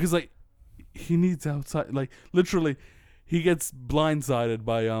 okay. Because, like, he needs outside... Like, literally, he gets blindsided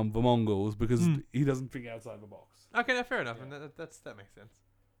by the Mongols because he doesn't think outside the box. Okay, no, fair enough. Yeah. And that makes sense.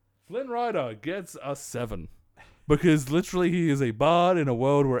 Flynn Rider gets a 7. Because literally he is a bard in a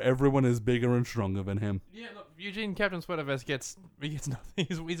world where everyone is bigger and stronger than him. Yeah, look, Eugene Captain Sweatervest gets nothing.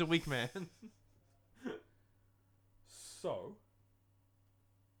 He's a weak man. So...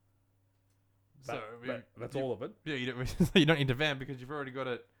 that's you- all of it. Yeah, you don't need to vamp because you've already got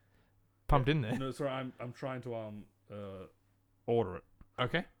it pumped in there. No, sorry, I'm trying to order it.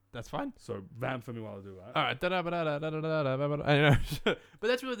 Okay, that's fine. So vamp for me while I do that. All right, I know. But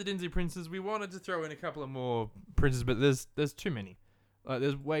that's really the Dinsey princes. We wanted to throw in a couple of more princes, but there's too many.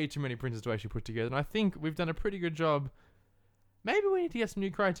 There's way too many princes to actually put together, and I think we've done a pretty good job. Maybe we need to get some new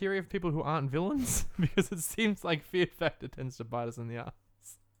criteria for people who aren't villains, because it seems like Fear Factor tends to bite us in the ass.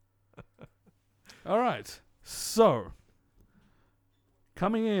 All right. So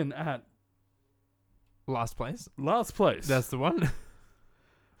coming in at Last place. last place That's the one.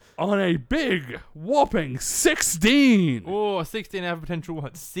 on a big whopping 16. Oh, 16 out of potential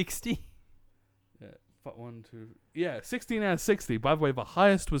what? 60? Yeah, 16 out of 60. By the way, the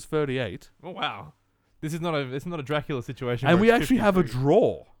highest was 38. Oh wow. It's not a Dracula situation. And where we it's actually have a 53.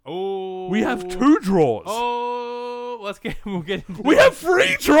 draw. Oh. We have 2 draws. Oh, we'll get into We that. have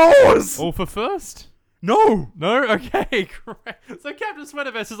 3 draws. All for first? No. No? Okay, correct. So Captain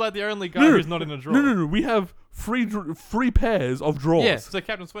Sweatervest is like the only guy No. who's not in a draw. No. We have free pairs of drawers. Yeah, so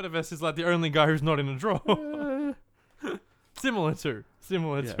Captain Sweatervest is like the only guy who's not in a drawer. Similar to.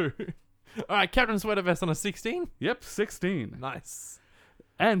 All right, Captain Sweatervest on a 16. Yep, 16. Nice.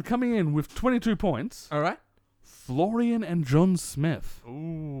 And coming in with 22 points, All right. Florian and John Smith.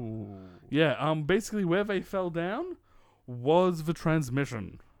 Ooh. Yeah, basically where they fell down was the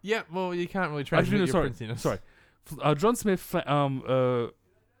transmission. Yeah, well, you can't really transmit your princiness. Sorry. John Smith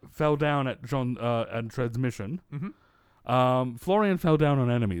fell down at transmission. Mm-hmm. Florian fell down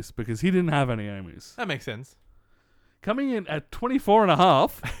on enemies because he didn't have any enemies. That makes sense. Coming in at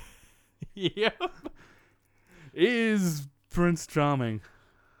 24.5 Yep. is Prince Charming.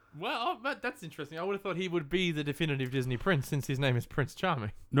 Well, that's interesting. I would have thought he would be the definitive Disney prince since his name is Prince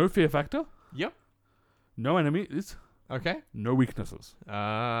Charming. No fear factor. Yep. No enemies. Okay. No weaknesses. Well,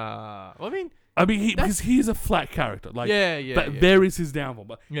 I mean, because he's a flat character. Like, yeah. there is his downfall.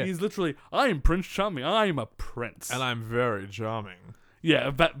 But Yeah. he's literally, I am Prince Charming. I am a prince. and I'm very charming.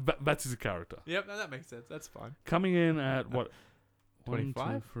 Yeah, that's his character. Yep, no, that makes sense. That's fine. Coming in at what? 25?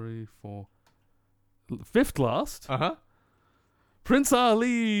 1, 2, 3, 4. Fifth last. Uh-huh. Prince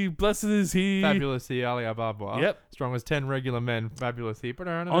Ali, blessed is he. Fabulous he, Ali Ababa. Yep. Strong as 10 regular men. Fabulous he.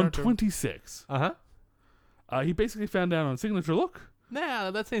 On 26. Uh-huh. He basically found down on signature look,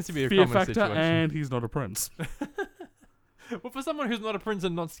 Nah, that seems to be a fear common factor, situation. and he's not a prince. Well, for someone who's not a prince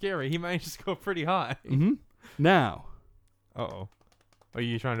and not scary, he managed to score pretty high. Mm-hmm. Now, Uh-oh. Are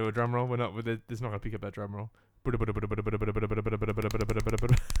you trying to do a drum roll? We're not. It's not going to pick up that drum roll.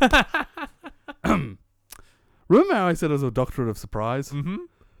 remember how I said it was a doctorate of surprise? Mm-hmm.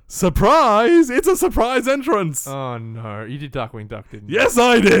 Surprise! It's a surprise entrance! Oh, no. You did Darkwing Duck, didn't you? Yes,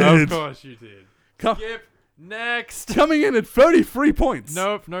 I did! Of course you did. Come- Skip. Next. Coming in at 33 points.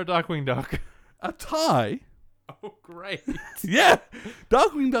 Nope, no Darkwing Duck. A tie? Oh, great. Yeah!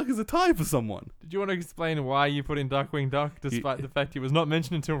 Darkwing Duck is a tie for someone. Did you want to explain why you put in Darkwing Duck, despite the fact he was not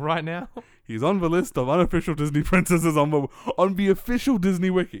mentioned until right now? He's on the list of unofficial Disney princesses on the official Disney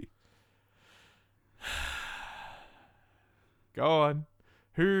Wiki. Go on.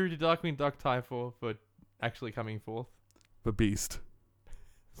 Who did Darkwing Duck tie for actually coming fourth? The Beast.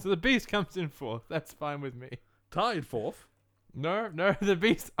 So the Beast comes in fourth. That's fine with me. Tied fourth. No, the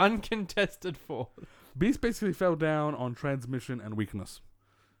Beast uncontested fourth. Beast basically fell down on transmission and weakness.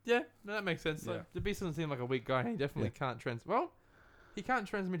 Yeah, no, that makes sense. Yeah. Like, the Beast doesn't seem like a weak guy. He definitely can't he can't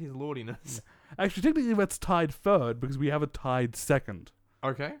transmit his lordiness. Actually, technically that's tied third because we have a tied second.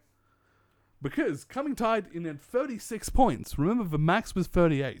 Okay. Because coming tied in at 36 points, remember the max was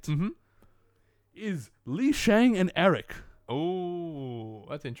 38, Mm-hmm. is Li Shang and Eric. Oh,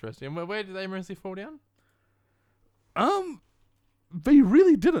 that's interesting. Where did they mostly fall down? They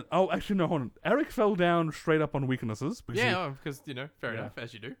really didn't. Oh, actually, no, hold on. Eric fell down straight up on weaknesses. Because fair Yeah. enough,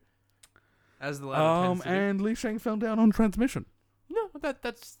 as you do. As the ladder tends to do. and Li Shang fell down on transmission. No,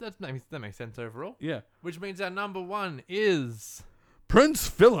 that makes sense overall. Yeah. Which means our number one is Prince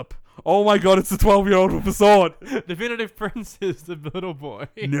Philip. Oh my god, it's the 12-year-old with the sword. definitive prince is the little boy.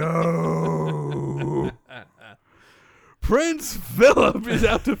 No. Prince Philip is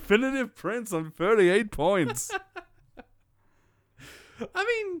our definitive prince on 38 points. I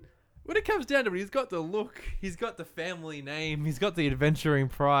mean, when it comes down to it, he's got the look, he's got the family name, he's got the adventuring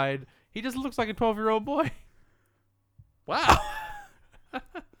pride. He just looks like a 12-year-old boy. Wow.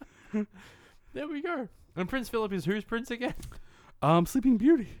 There we go. And Prince Philip is whose prince again? Sleeping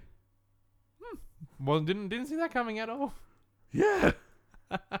Beauty. Well, didn't see that coming at all. Yeah.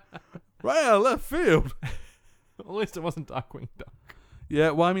 Right out of left field. At least it wasn't Darkwing Duck. Yeah,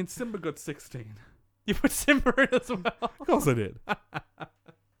 well, I mean, Simba got 16. You put Simba in as well. Of course I did.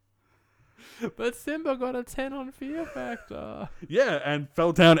 But Simba got a 10 on Fear Factor. Yeah, and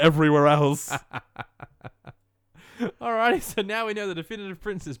fell down everywhere else. Alrighty, so now we know the definitive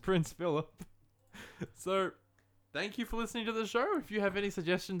prince is Prince Philip. So, thank you for listening to the show. If you have any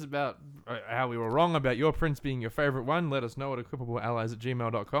suggestions about how we were wrong about your prince being your favourite one, let us know at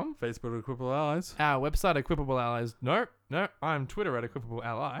equipableallies@gmail.com. Facebook Equipable Allies. Our website, Equipable Allies. No, I'm Twitter at Equipable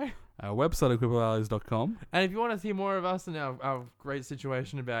Ally. Our website, equipableallies.com. And if you want to see more of us and our great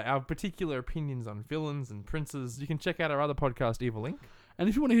situation about our particular opinions on villains and princes, you can check out our other podcast, Evil Inc. And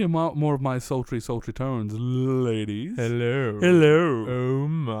if you want to hear more of my sultry tones, ladies. Hello. Hello. Oh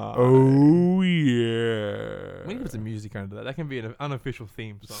my. Oh, yeah. We can put some music under that. That can be an unofficial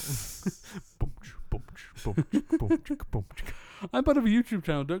theme song. I'm part of a YouTube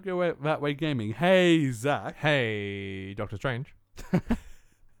channel. Don't go that way gaming. Hey, Zach. Hey, Doctor Strange.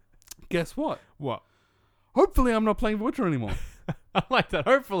 Guess what? What? Hopefully I'm not playing The Witcher anymore. I like that.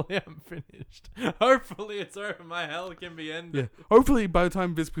 Hopefully I'm finished. Hopefully it's over. My hell can be ended. Yeah. Hopefully by the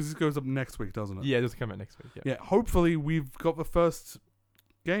time this goes up next week, doesn't it? Yeah, it'll come out next week. Yeah. Yeah. Hopefully we've got the first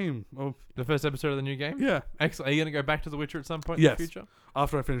game of The first episode of the new game? yeah Excellent. Are you going to go back to The Witcher at some point Yes. in the future?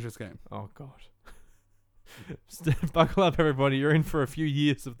 after I finish this game. Oh, God. Buckle up, everybody. You're in for a few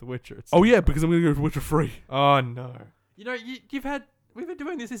years of The Witcher. It's- Oh yeah, because I'm gonna go to Witcher 3. Oh, no. You know, we've been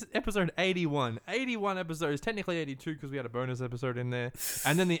doing this is episode 81. 81 episodes, technically 82 because we had a bonus episode in there.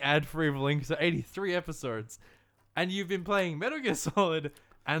 And then the ad-free link, so 83 episodes. And you've been playing Metal Gear Solid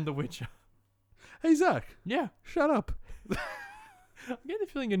and The Witcher. Hey Zach, Yeah. shut up. I'm getting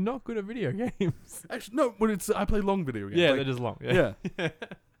the feeling you're not good at video games. Actually, no. When I play long video games. Yeah, like, they're just long. yeah.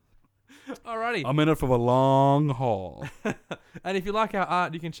 Alrighty. I'm in it for the long haul. And if you like our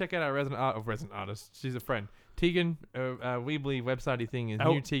art, you can check out our resident artist. She's a friend. Tegan, Weebly website thing is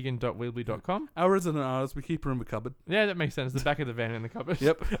newtegan.weebly.com. Our resident artist, we keep her in the cupboard. Yeah, that makes sense. The back of the van in the cupboard.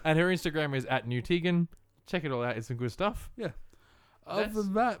 Yep. And her Instagram is @newtegan. Check it all out. It's some good stuff. Other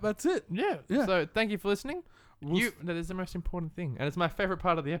than that, that's it. Yeah. Yeah. So thank you for listening. We'll That is the most important thing. And it's my favorite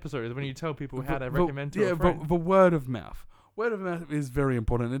part of the episode is when you tell people how The- to the- recommend to a friend. the word of mouth. Word of mouth is very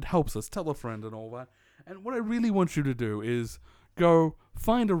important. It helps us. Tell a friend and all that. And what I really want you to do is go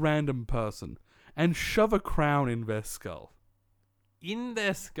find a random person and shove a crown in their skull. In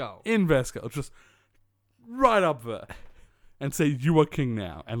their skull. In their skull. Just right up there. And say, you are king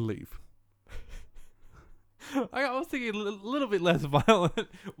now. And leave. I was thinking a little bit less violent.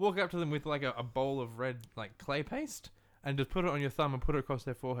 Walk up to them with like a bowl of red like clay paste and just put it on your thumb and put it across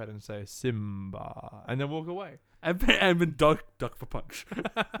their forehead and say Simba and then walk away. And then duck for punch.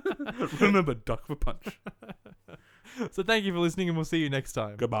 Remember, duck for punch. So thank you for listening and we'll see you next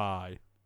time. Goodbye.